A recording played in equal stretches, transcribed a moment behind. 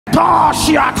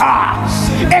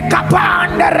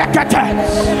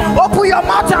Open your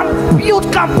mouth and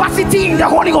build capacity in the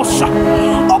Holy Ghost.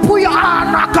 Open your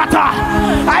anakata.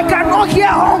 I cannot hear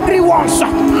hungry ones.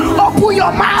 Open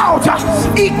your mouth.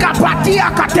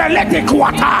 Ikapatia katelete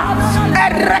kwata.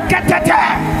 Ereketete.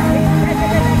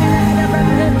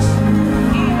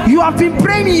 You have been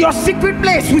praying in your secret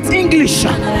place with English.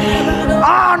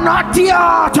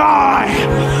 Anatiata.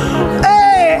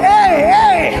 Hey, hey,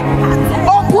 hey.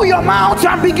 Open your mouth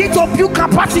and begin to build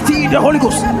capacity in the Holy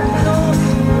Ghost.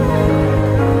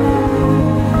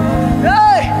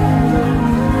 Hey.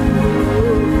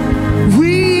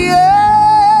 We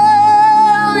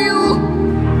hail you.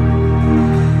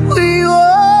 We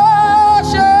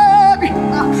worship you.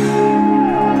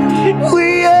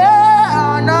 We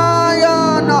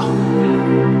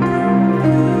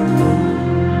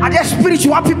are there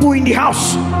spiritual people in the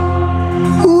house?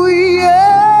 We hail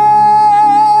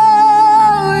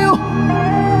you.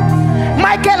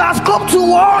 Michael has come to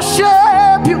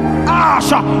worship you.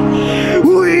 Asha.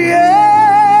 We hail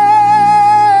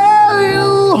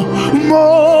you,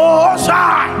 Most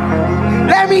High.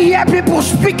 Let me hear people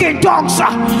speak in tongues.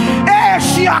 Let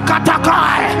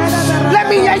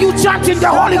me hear you chanting the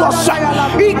Holy Ghost.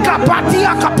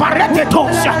 Ikapatia kaparete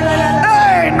tos.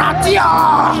 Hey, Nadia.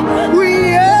 We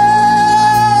hail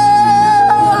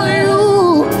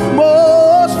you,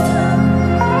 Most.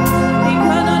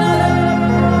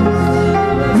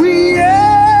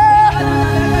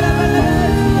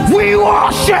 We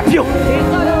worship you.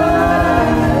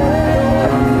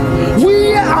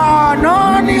 We are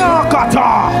Naniakata.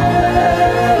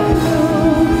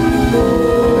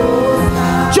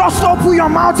 Just open your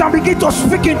mouth and begin to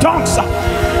speak in tongues.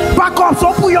 Back up,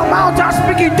 open your mouth and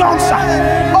speak in tongues.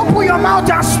 Open your mouth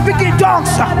and speak in tongues.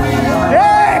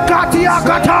 Hey, Katia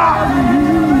Kata.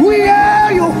 We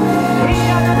hear you.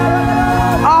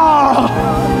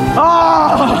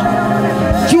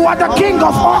 You are the King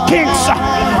of all kings.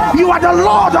 You are the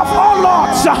Lord of all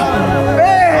lords.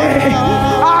 Hey,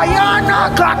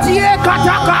 Ayana Katia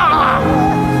Kataka.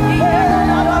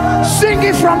 Sing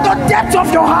it from the depth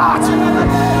of your heart.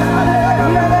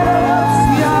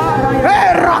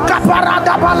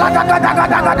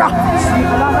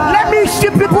 Let me see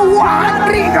people who are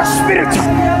angry in the spirit.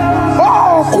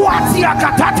 Oh, Kwatia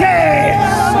Katate,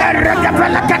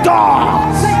 Erekapelakato,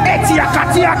 Etia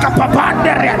Katia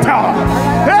Kapapandereto.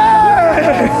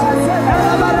 Hey,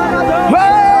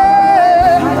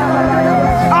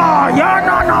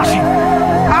 Yananashi,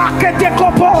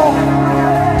 Aketekopo.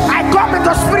 I come in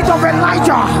the spirit of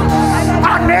Elijah.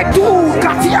 Anetu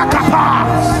Katia Kapa.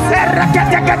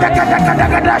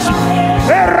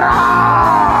 Era.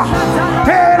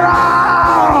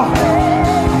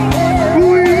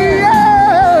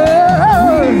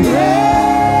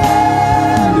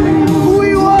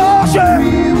 We worship.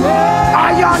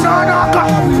 Ayananaka.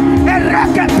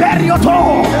 Ereke periodo.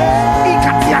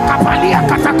 Ikatia kapalia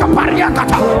kata kaparia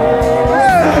kata.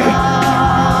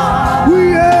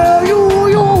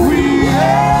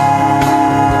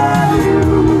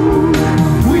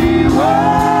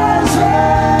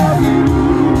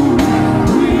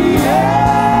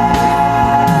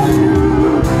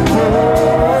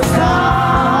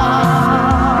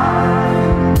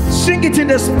 In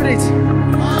the spirit,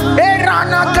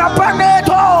 Erana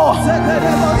Capaneto,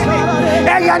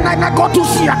 Eyana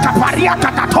Gotusia Caparia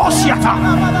Catatosiata,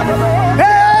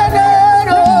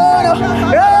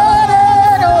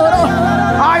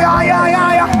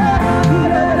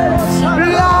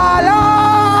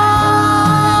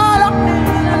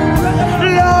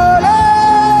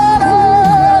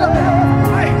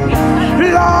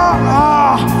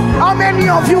 how many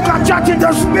of you can chat in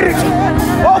the spirit?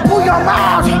 Open your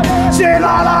mouth. Say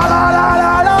la la la la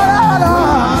la la la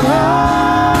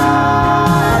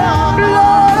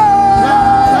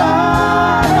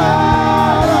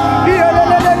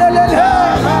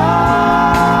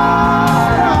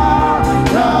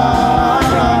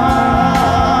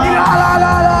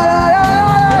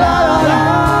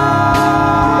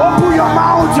Open your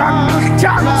mouth and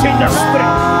chant in the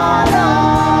spirit.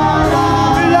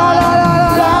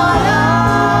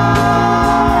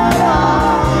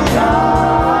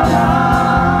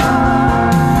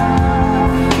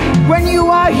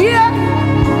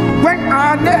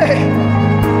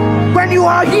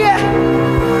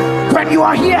 When you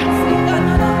are here,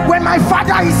 when my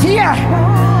Father is here,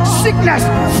 sickness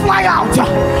fly out.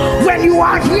 When you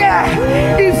are here,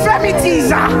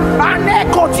 infirmities are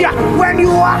echoed here. When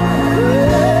you are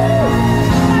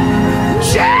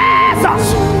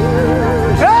Jesus,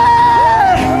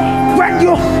 hey, when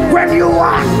you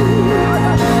are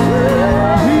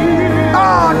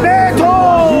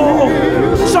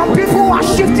some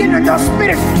the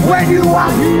spirit. When you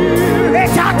are here,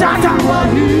 etatata,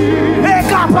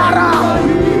 ekapara,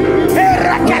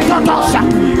 ereketotosa,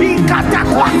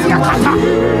 ikatakwasiakata.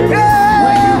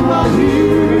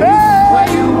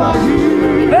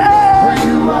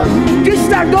 This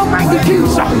time, don't mind the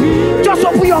keys. Just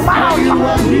open your mouth.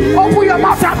 Open your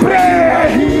mouth and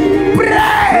pray.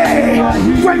 Pray.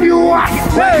 When you are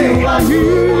here.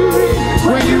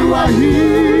 When you are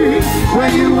here.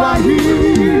 When you are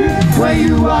here. When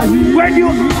you are here.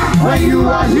 When you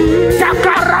are here.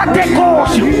 Takarate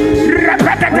goes.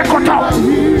 Repete the koto.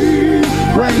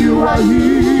 When you are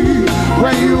here.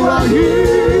 When you are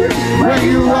here. When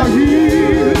you are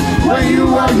here. When you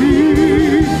are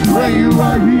here. When you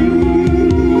are here.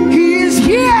 He is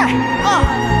here.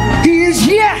 He is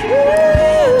here.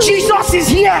 Jesus is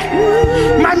here.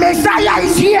 My Messiah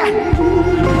is here.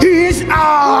 He is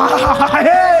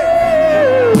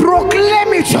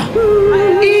proclaim it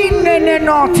in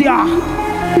Nenotia.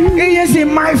 He is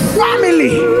in my family.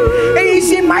 He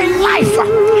is in my life.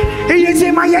 He is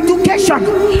in my education.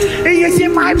 He is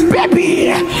in my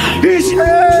baby. He is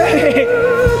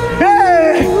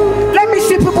let me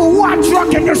see people who are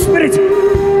drunk in the spirit.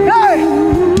 Hey,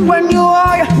 when you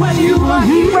are here, when you are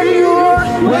here, when you are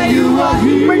here, when you are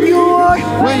here,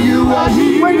 when you are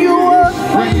here, when you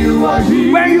are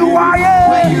here, when you are here,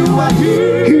 when you are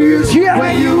here, he is here.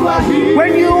 When you are here,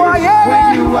 when you are here,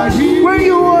 when you are here, when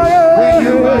you are here,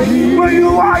 when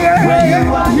you are here,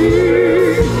 when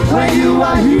you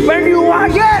are here, when you are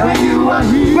here, when you are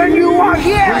here, when you are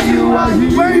here, when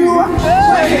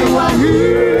you are here,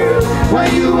 when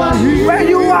you are here, when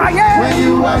you are here, when you are here, when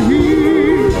you are here,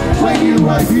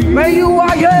 when you are here, when you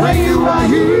are here, when you are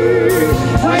here,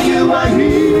 when you are here,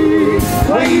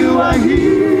 when you are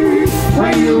here,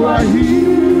 when you are here.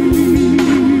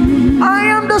 I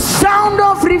am the sound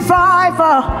of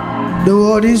revival. The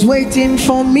world is waiting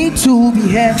for me to be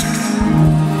heard.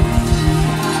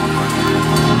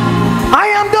 I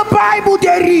am the Bible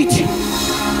they read.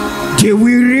 They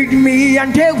will read me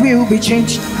and they will be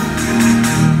changed.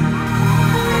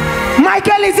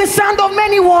 Michael is the sound of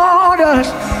many waters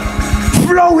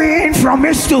flowing from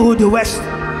east to the west.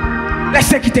 Let's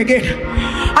take it again.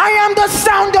 I am the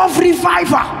sound of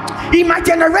revival in my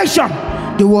generation.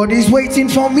 The world is waiting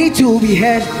for me to be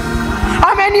heard.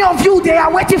 How many of you, they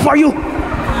are waiting for you?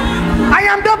 I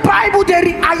am the Bible they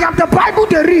read. I am the Bible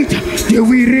they read. They will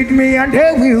read me and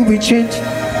they will be changed.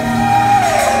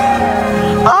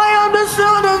 I am the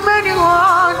sound of many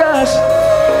wonders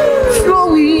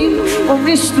flowing from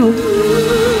east to.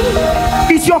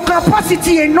 Is your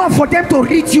capacity enough for them to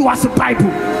read you as a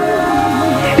Bible?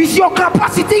 Is your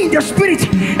capacity in the spirit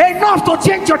enough to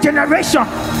change your generation?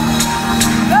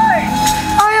 Hey,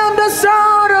 I am the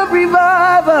sound of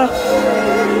revival.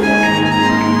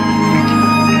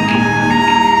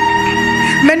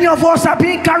 Many of us are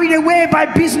being carried away by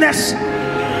business,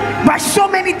 by so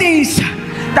many things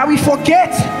that we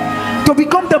forget to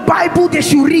become the Bible they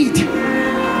should read.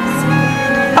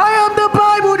 I am the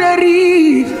Bible they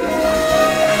read.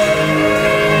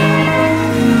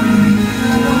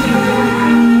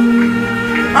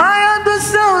 I am the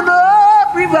sound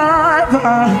of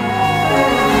revival.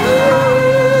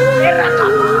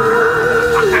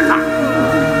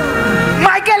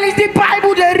 Michael is the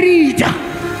Bible they read.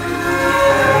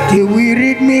 They will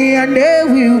read me and they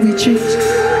will be changed.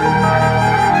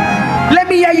 Let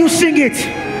me hear you sing it.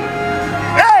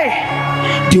 Hey,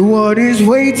 the world is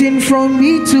waiting for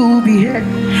me to be heard.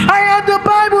 I am the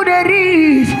Bible they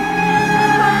read.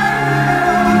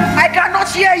 I cannot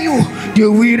hear you. They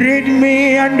will read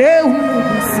me and they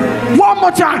will. One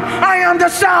more time. I am the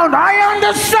sound. I am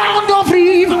the sound of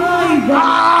revival.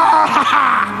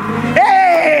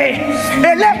 Hey,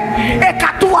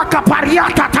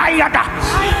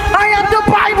 I am the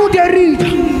Bible they read.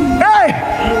 Hey,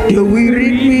 they will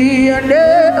read me and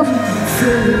they.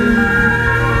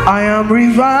 I am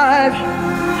revived.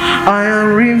 I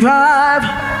am revived.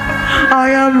 I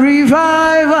am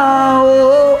revived.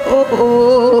 Oh, oh,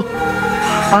 oh.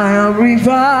 I am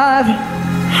revived.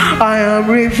 I am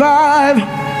revived.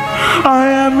 I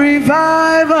am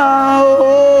revived.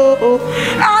 Oh,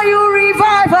 are you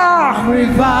revival?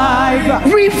 Revival.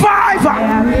 Revival.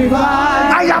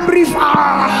 I am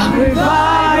revived.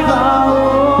 Revival.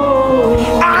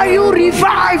 Are you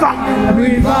revival?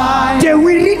 Revival. They will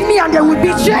read me and they will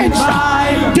be changed.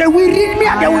 They will read me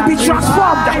and they will be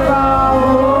transformed.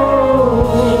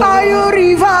 Are you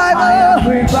revival?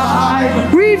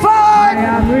 Revival.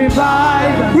 Revival.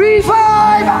 Revival.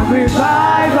 Revival.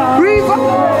 Revival. Revival.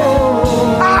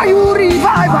 Are you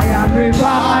revival?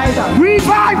 Revival.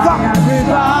 Revival.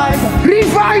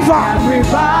 Revival.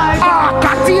 Ah,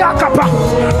 Katia Kappa.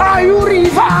 Are you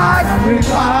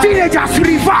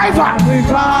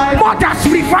Mother's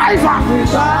revival.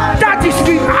 That is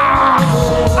the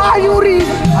are you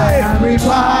revival?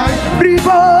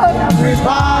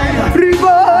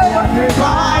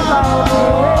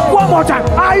 One more time.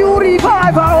 Are you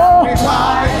revival?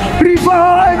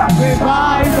 Revival.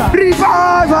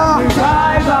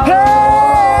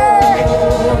 Hey,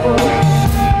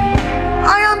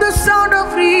 I am the sound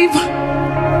of river.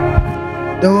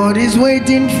 The world is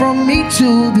waiting for me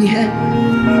to be here.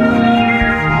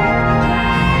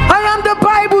 I am the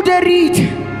Bible they read.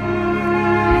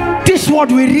 This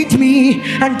word will read me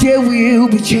and they will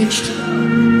be changed.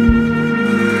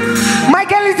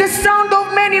 Michael is the sound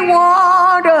of many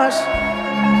waters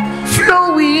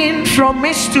flowing from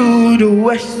east to the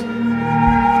west.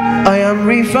 I am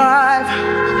revived.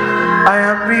 I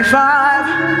am revived.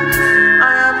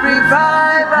 I am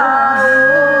revived.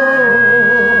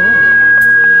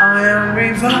 I am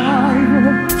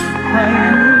revived. I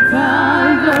am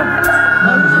revived. I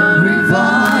am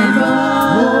revived.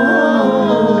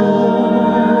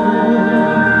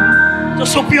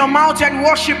 Just open your mouth and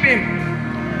worship Him.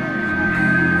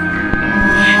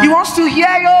 He wants to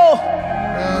hear you.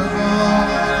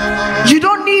 You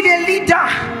don't need a leader.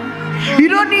 You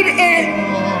don't need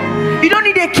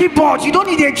a keyboard. You don't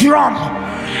need a drum.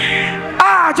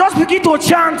 Just begin to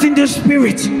chant in the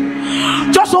spirit.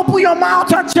 Just open your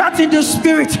mouth and chant in the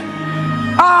spirit.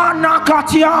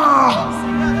 Nakatia.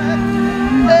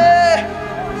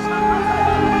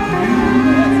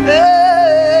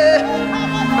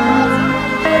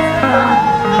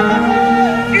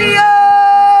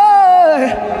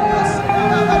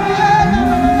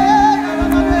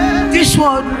 This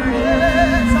one.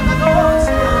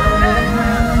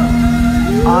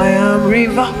 I am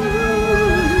river.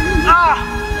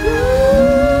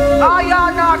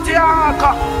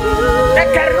 Ayanatiaka.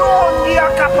 Ekeronia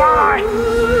kapai.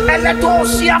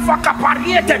 Eletosia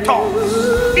fakapariete.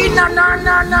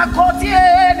 Inanana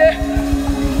kotiele.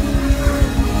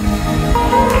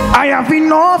 I have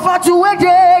been offered to a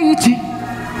deity,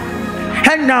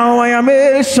 and now I am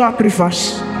a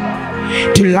sacrifice.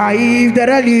 The life that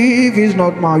I live is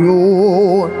not my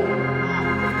own.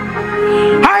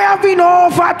 I have been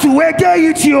offered to a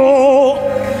deity,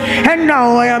 and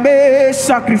now I am a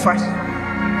sacrifice.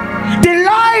 The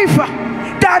life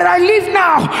that I live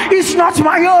now is not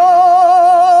my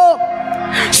own.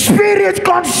 Spirit,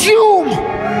 consume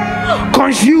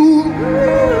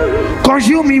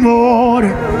me more.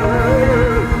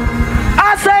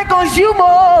 As I consume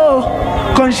more,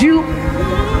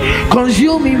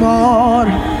 consume me more.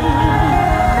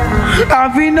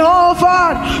 I've been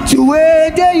offered to a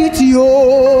deity.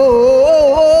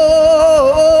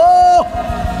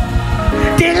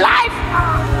 The life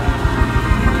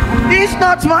is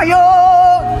not my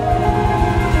own.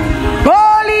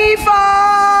 Holy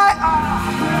fire.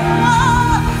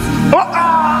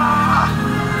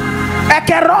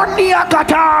 Ekeronia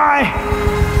katai.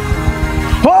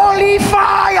 Holy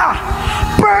fire,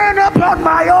 burn upon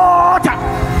my altar.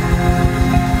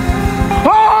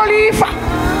 Holy fire.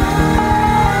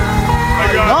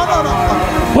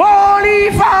 Holy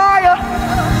fire.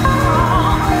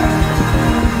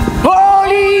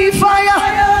 Holy fire,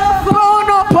 burn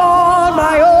upon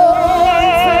my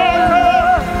altar.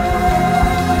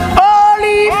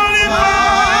 Holy fire.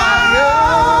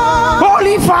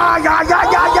 Holy fire. Ya.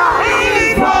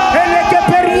 Eleke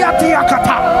periatia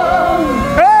kata.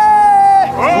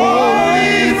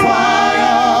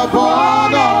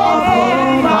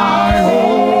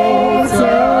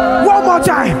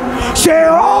 Say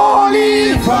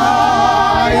holy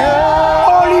fire,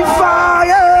 holy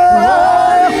fire,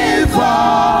 holy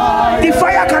fire. The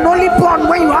fire can only burn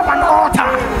when you have an altar.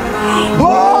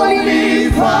 Holy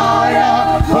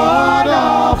fire, burn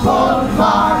upon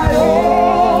my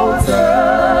altar.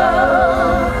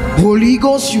 Holy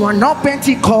Ghost, you are not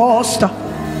Pentecostal.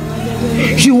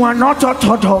 You are not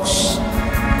Orthodox.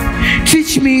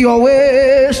 Teach me your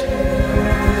ways.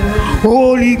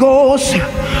 Holy Ghost,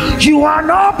 you are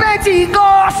not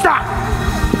Pentecostal.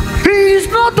 He is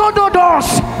not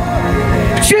Orthodox.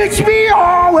 Teach me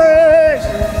your ways.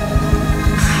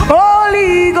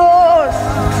 Holy Ghost,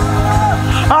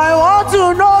 I want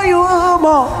to know you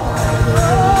more.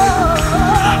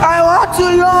 I want to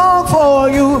long for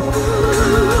you.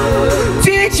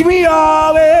 Teach me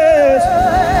your ways.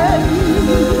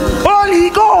 Holy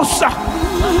Ghost,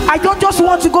 I don't just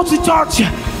want to go to church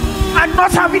and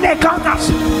not having encounters.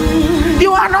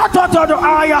 You are not Orthodox.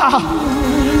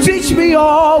 Teach me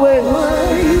your way.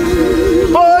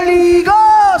 Holy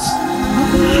Ghost,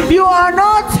 you are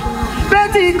not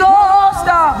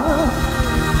Pentecostal.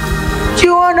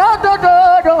 You are not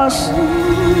Orthodox.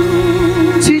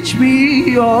 teach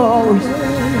me always.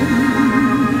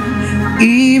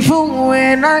 Even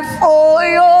when I fall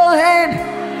your hand,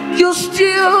 you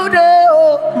still there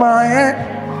hold my hand.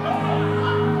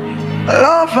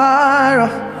 Lover,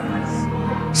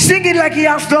 sing it like he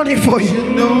has done it for you.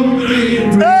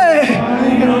 Hey,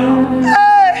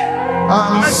 hey,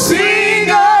 I sing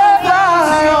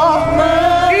about your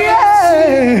mercy.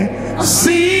 yeah. I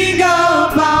sing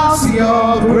about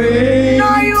your grace.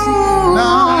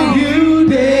 Now you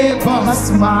they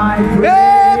bust my brain.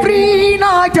 every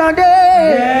night and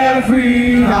day.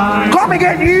 Every night. Come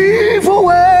again, even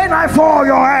when I fall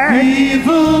your hand,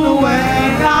 Even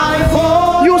when I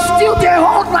fall, you still there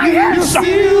hold my hand. you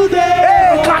still Hey,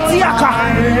 there. Katiaka,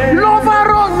 lover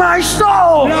on my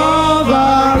soul.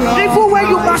 Even when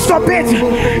you masturbate,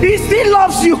 he still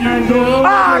loves you.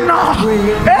 Ah no,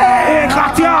 hey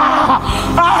Katia,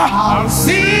 I'll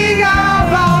sing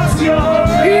about your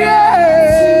grace.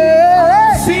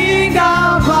 yeah. Sing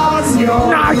about your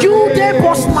Now you they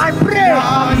bust my brain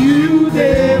Now you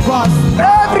they bust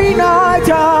every night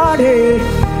and day.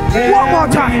 One more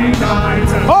time.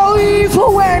 Oh,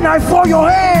 even when I fall your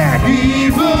hand,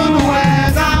 Even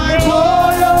when I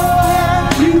fall your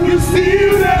hand, you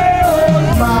still there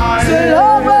hold my the hand.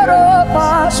 lover of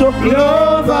my soul.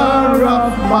 Lover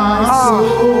of my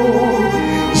soul,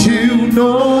 you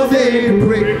know they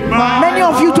break my Many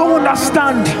of you don't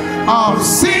understand I'll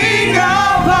sing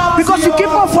about because you keep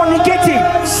on fornicating,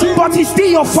 but he's still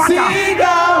your father.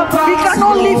 He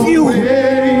cannot leave you.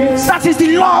 That is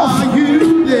the love.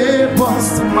 You they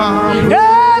bust my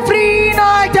Every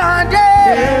night and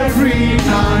day, every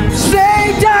night.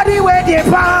 say daddy where the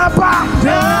papa,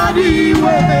 Daddy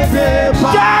where they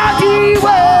daddy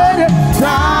where the,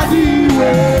 Daddy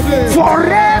where they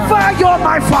forever you're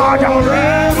my father.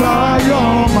 forever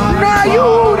you're my Now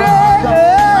you there.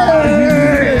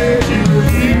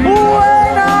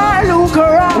 When I look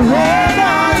around, When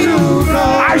I look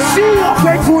up, I see your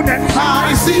faithfulness.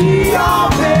 I see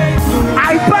your face.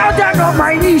 I bow down on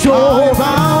my knees. I Oh,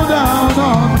 bow down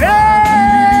on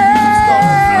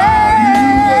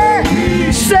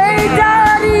hey, say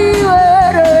daddy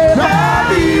where the,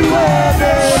 Daddy where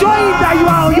they show him that you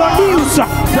are on your knees.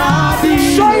 Daddy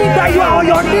Show him that you are on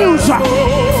your knees.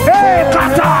 Hey,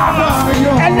 Kata.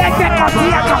 Elete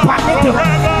Katia Kapatito.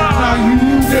 now you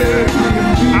there.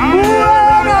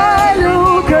 When I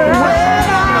look around, When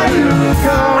I look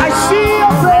up, I see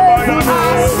your face. I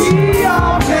see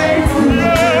your face.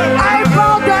 I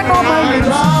bow down on my I knees.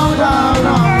 bow down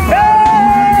on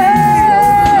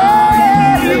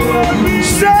Hey,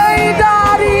 say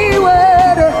daddy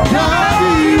where the,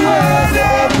 Daddy where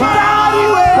they daddy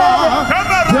where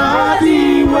the, Daddy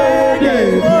where they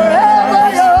forever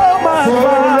you're my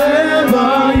father. Forever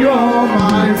you're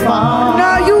my father.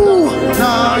 Now you,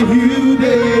 Now you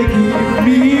they give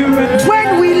me rest. when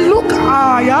we look, When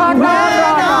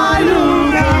I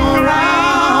look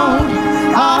around,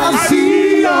 I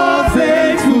see your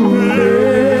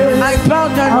faithfulness. I bow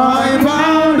down. I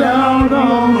bow down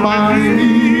on my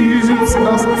knees.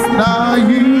 Now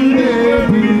you they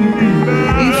be.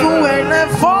 Even when I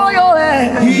fall your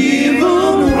head,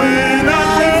 Even when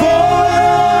I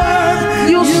fall,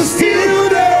 you you still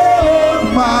there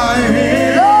hold my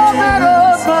hand. lover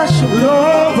of my soul.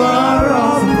 Lover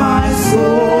of my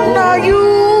soul. Now you,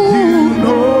 You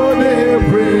know they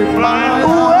break my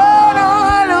heart. when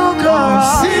I look around,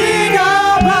 Sing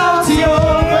about your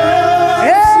mercy.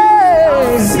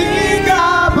 hey, Sing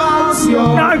about your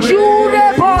now grace. you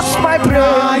they bust my Now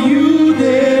brain you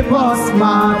they bust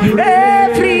my brain.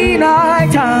 every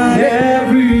night and day.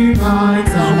 Every night.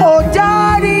 Oh,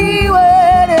 daddy,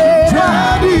 where the,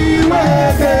 Daddy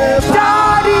where they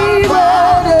daddy,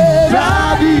 where the,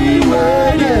 Daddy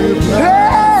where they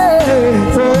hey,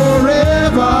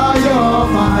 forever you're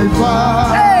my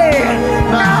father. hey.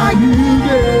 Now you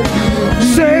they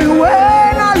Say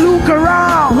when I look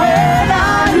around, when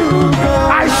I look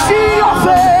up, I see your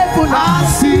faithfulness. I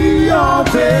see your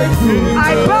faithfulness.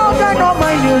 I bow down on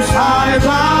my knees. I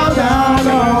bow down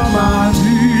on my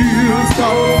knees. So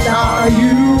now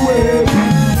you will be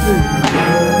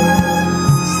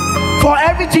For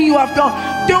everything you have done,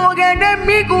 don't get them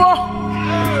migo,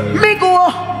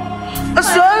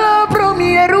 solo pro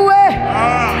mi erue,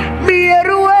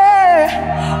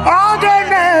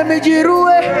 again mi jirue,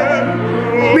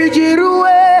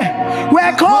 we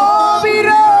come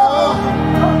here,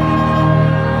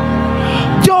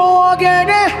 don't get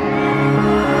it,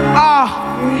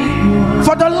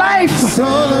 for the life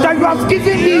that you have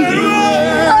given me,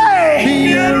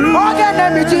 hey,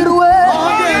 again mi jirue.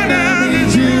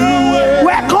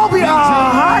 Where Kobe?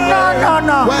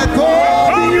 No.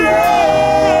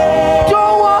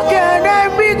 Don't walk in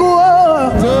and be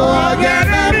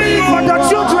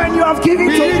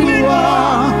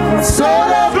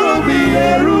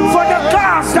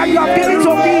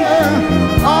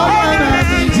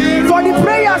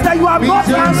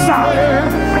answer.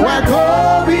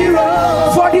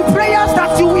 For the prayers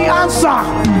that you will answer.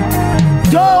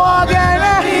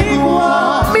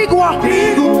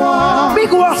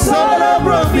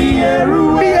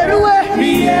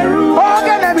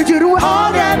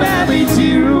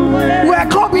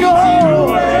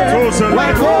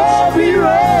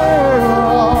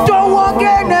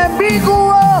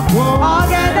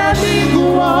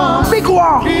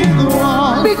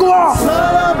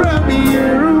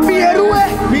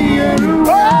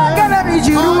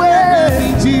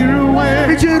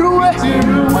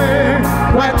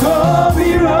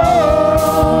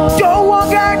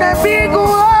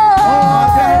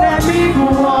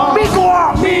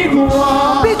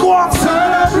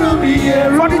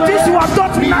 For the things you have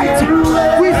done tonight,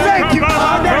 we thank you.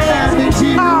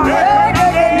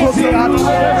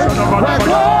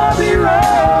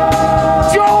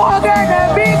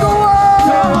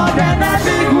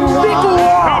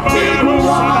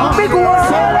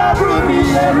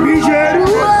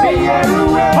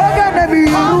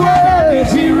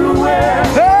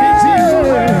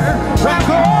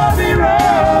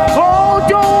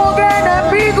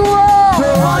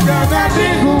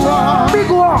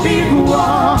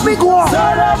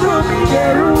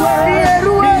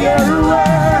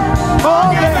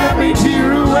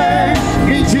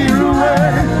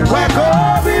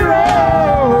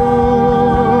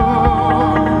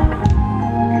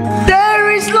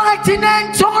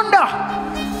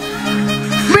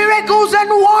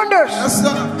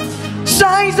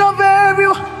 Signs of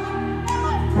every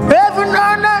heaven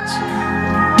and earth.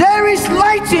 There is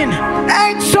lightning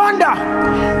and thunder,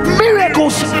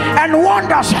 miracles and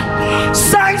wonders,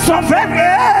 signs of every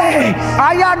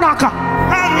ayanaka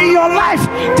in your life.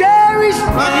 There is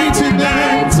lightning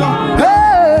and thunder,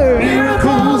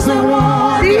 miracles and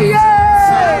wonders,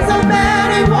 signs of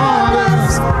many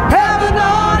wonders, heaven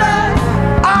and earth.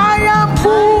 I am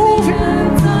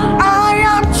moving, I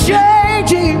am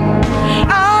changing.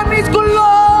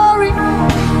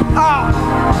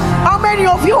 How many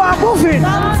of you are moving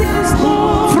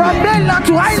from mainland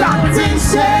to island,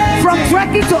 from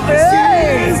trekking to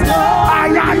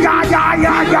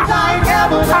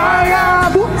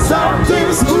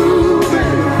something's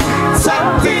moving,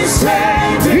 something's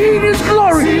changing. In His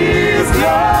glory,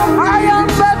 I am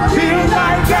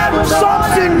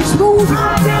something's moving. I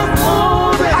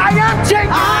am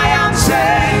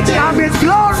changing. I'm His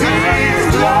glory.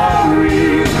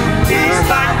 It's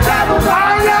like heaven. I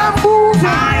am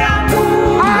moving.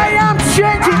 I am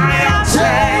changing.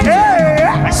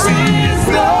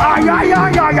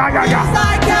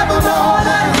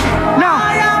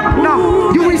 Now,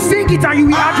 you will sing it and you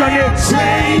will add your name.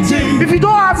 If you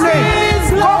don't have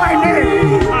name, call my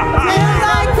name.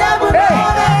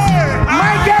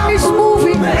 Michael is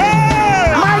moving.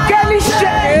 Michael is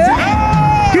changing.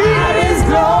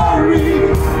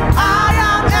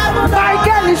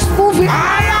 Michael is moving. I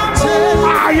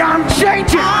am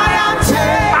changing. I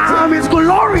am His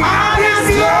glory. I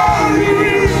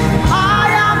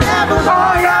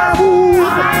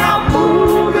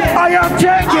am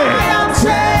changing.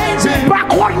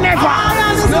 Backward never.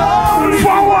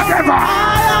 Forward never.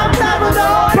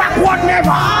 Backward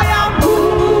never.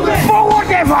 Forward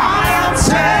never. I am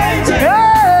changing.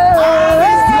 I'm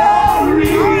His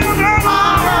glory.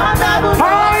 I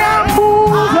am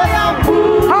moving.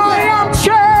 I am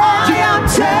changed.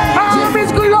 I'm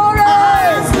His glory. I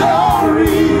am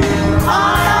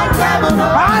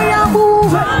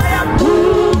moving.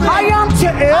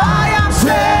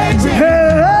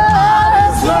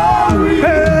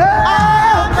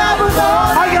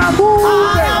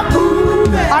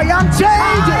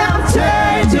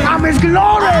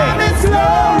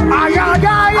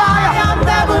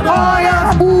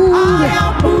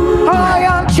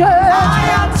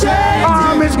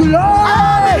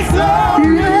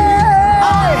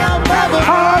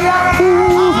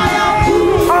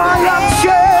 I am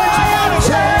changed.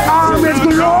 I'm His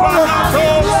glory.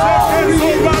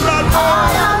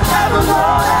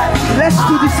 Let's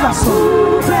do this last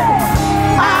song.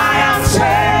 I am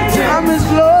changing. I'm His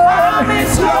glory.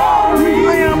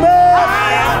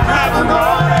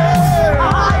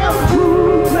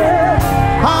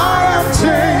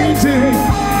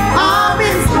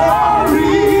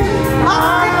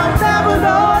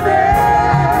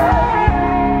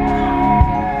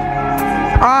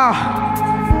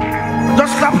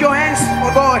 Just clap your hands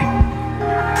for God.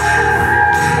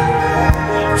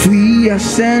 We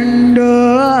ascend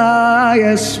the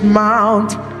highest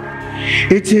mount.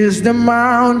 It is the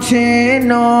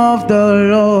mountain of the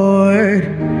Lord.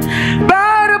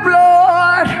 By the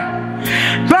blood,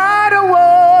 by the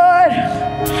word,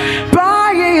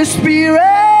 by His Spirit.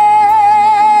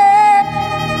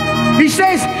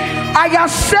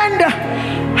 ascend the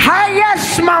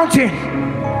highest mountain.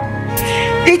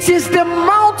 It is the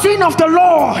mountain of the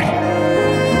Lord.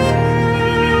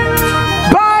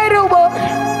 By the word,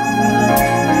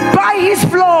 by his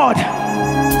blood,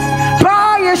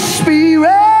 by his spirit,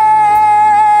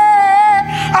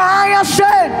 I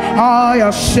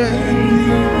ascend.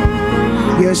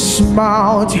 Yes,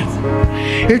 mountain.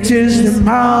 It is the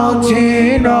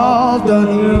mountain of the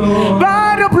Lord.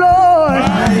 By the blood,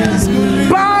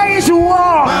 by his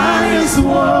word,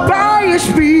 by his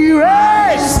spirit,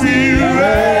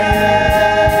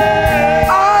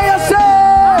 I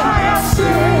ascend.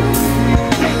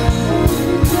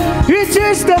 It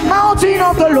is the mountain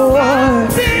of the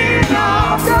Lord.